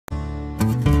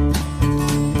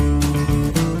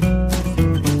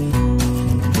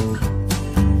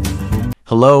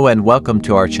Hello and welcome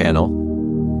to our channel.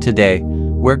 Today,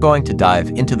 we're going to dive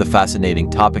into the fascinating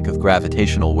topic of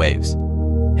gravitational waves.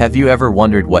 Have you ever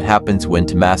wondered what happens when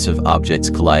two massive objects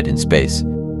collide in space?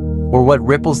 Or what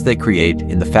ripples they create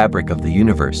in the fabric of the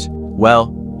universe?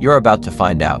 Well, you're about to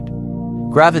find out.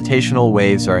 Gravitational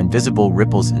waves are invisible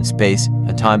ripples in space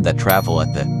and time that travel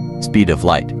at the speed of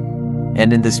light.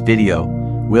 And in this video,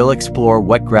 we'll explore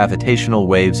what gravitational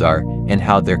waves are and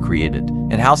how they're created,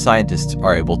 and how scientists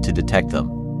are able to detect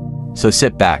them. So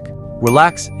sit back,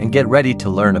 relax, and get ready to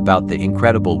learn about the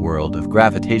incredible world of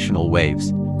gravitational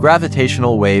waves.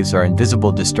 Gravitational waves are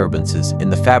invisible disturbances in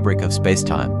the fabric of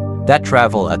space-time that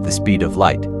travel at the speed of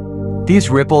light. These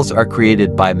ripples are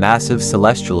created by massive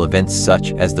celestial events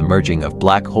such as the merging of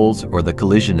black holes or the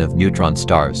collision of neutron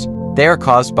stars. They are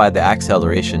caused by the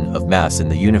acceleration of mass in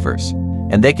the universe,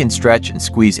 and they can stretch and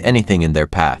squeeze anything in their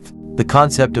path. The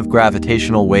concept of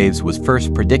gravitational waves was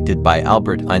first predicted by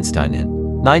Albert Einstein in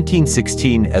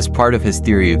 1916 as part of his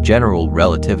theory of general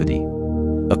relativity.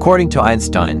 According to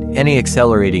Einstein, any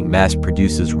accelerating mass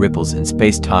produces ripples in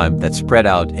space-time that spread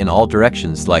out in all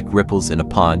directions like ripples in a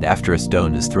pond after a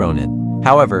stone is thrown in.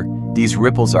 However, these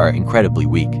ripples are incredibly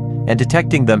weak, and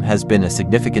detecting them has been a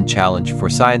significant challenge for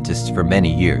scientists for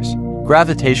many years.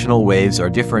 Gravitational waves are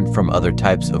different from other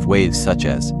types of waves such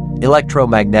as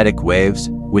electromagnetic waves,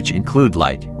 which include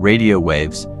light, radio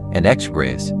waves, and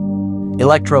X-rays.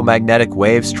 Electromagnetic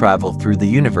waves travel through the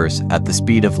universe at the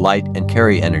speed of light and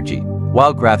carry energy,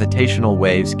 while gravitational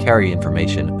waves carry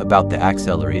information about the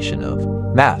acceleration of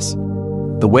mass.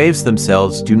 The waves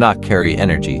themselves do not carry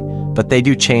energy, but they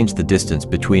do change the distance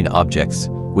between objects,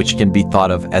 which can be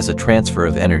thought of as a transfer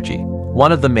of energy.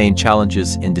 One of the main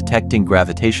challenges in detecting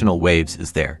gravitational waves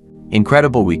is their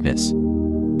incredible weakness.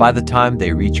 By the time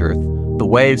they reach Earth, the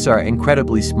waves are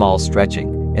incredibly small,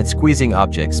 stretching and squeezing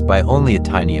objects by only a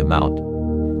tiny amount.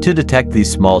 To detect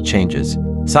these small changes,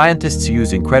 scientists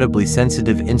use incredibly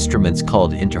sensitive instruments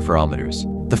called interferometers.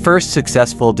 The first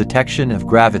successful detection of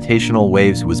gravitational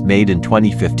waves was made in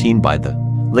 2015 by the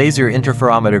Laser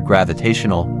Interferometer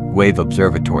Gravitational Wave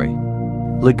Observatory.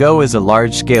 LIGO is a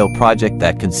large-scale project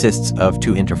that consists of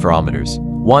two interferometers,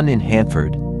 one in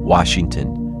Hanford,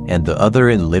 Washington, and the other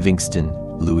in Livingston,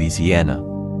 Louisiana.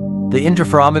 The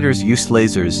interferometers use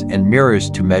lasers and mirrors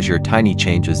to measure tiny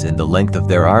changes in the length of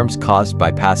their arms caused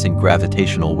by passing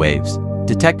gravitational waves,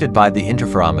 detected by the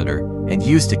interferometer, and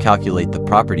used to calculate the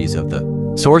properties of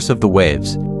the source of the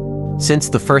waves. Since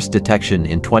the first detection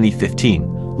in 2015,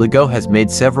 LIGO has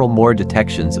made several more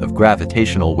detections of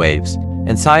gravitational waves,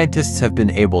 and scientists have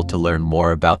been able to learn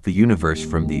more about the universe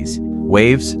from these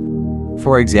waves.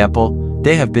 For example,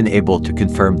 they have been able to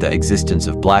confirm the existence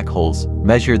of black holes,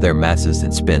 measure their masses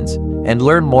and spins, and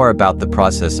learn more about the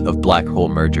process of black hole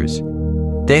mergers.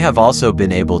 They have also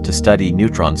been able to study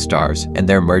neutron stars and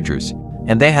their mergers,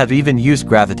 and they have even used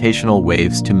gravitational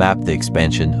waves to map the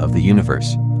expansion of the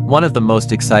universe. One of the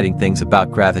most exciting things about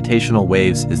gravitational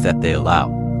waves is that they allow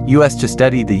us to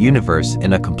study the universe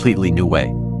in a completely new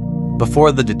way.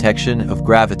 Before the detection of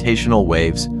gravitational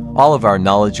waves, all of our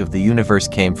knowledge of the universe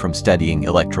came from studying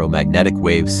electromagnetic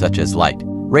waves such as light,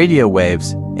 radio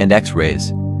waves, and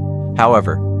X-rays.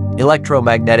 However,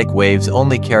 electromagnetic waves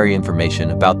only carry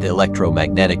information about the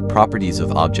electromagnetic properties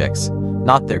of objects,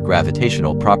 not their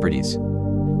gravitational properties.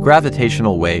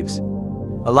 Gravitational waves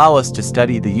allow us to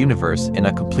study the universe in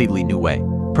a completely new way,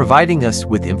 providing us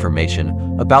with information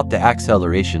about the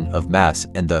acceleration of mass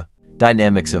and the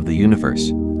dynamics of the universe.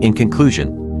 In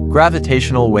conclusion,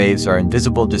 gravitational waves are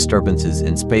invisible disturbances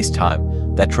in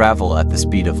space-time that travel at the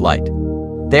speed of light.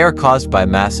 They are caused by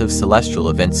massive celestial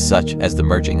events such as the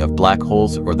merging of black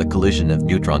holes or the collision of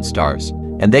neutron stars,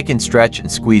 and they can stretch and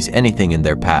squeeze anything in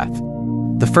their path.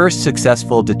 The first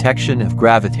successful detection of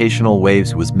gravitational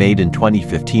waves was made in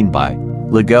 2015 by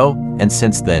LIGO, and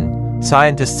since then,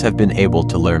 scientists have been able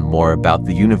to learn more about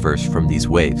the universe from these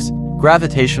waves.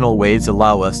 Gravitational waves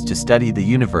allow us to study the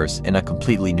universe in a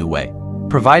completely new way,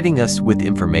 providing us with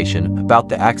information about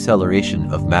the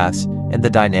acceleration of mass and the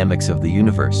dynamics of the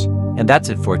universe. And that's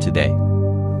it for today.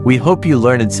 We hope you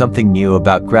learned something new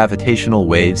about gravitational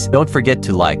waves. Don't forget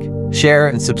to like, share,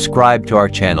 and subscribe to our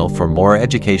channel for more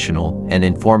educational and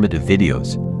informative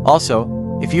videos.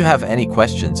 Also, if you have any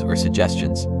questions or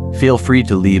suggestions, feel free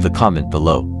to leave a comment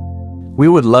below. We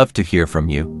would love to hear from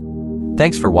you.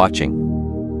 Thanks for watching.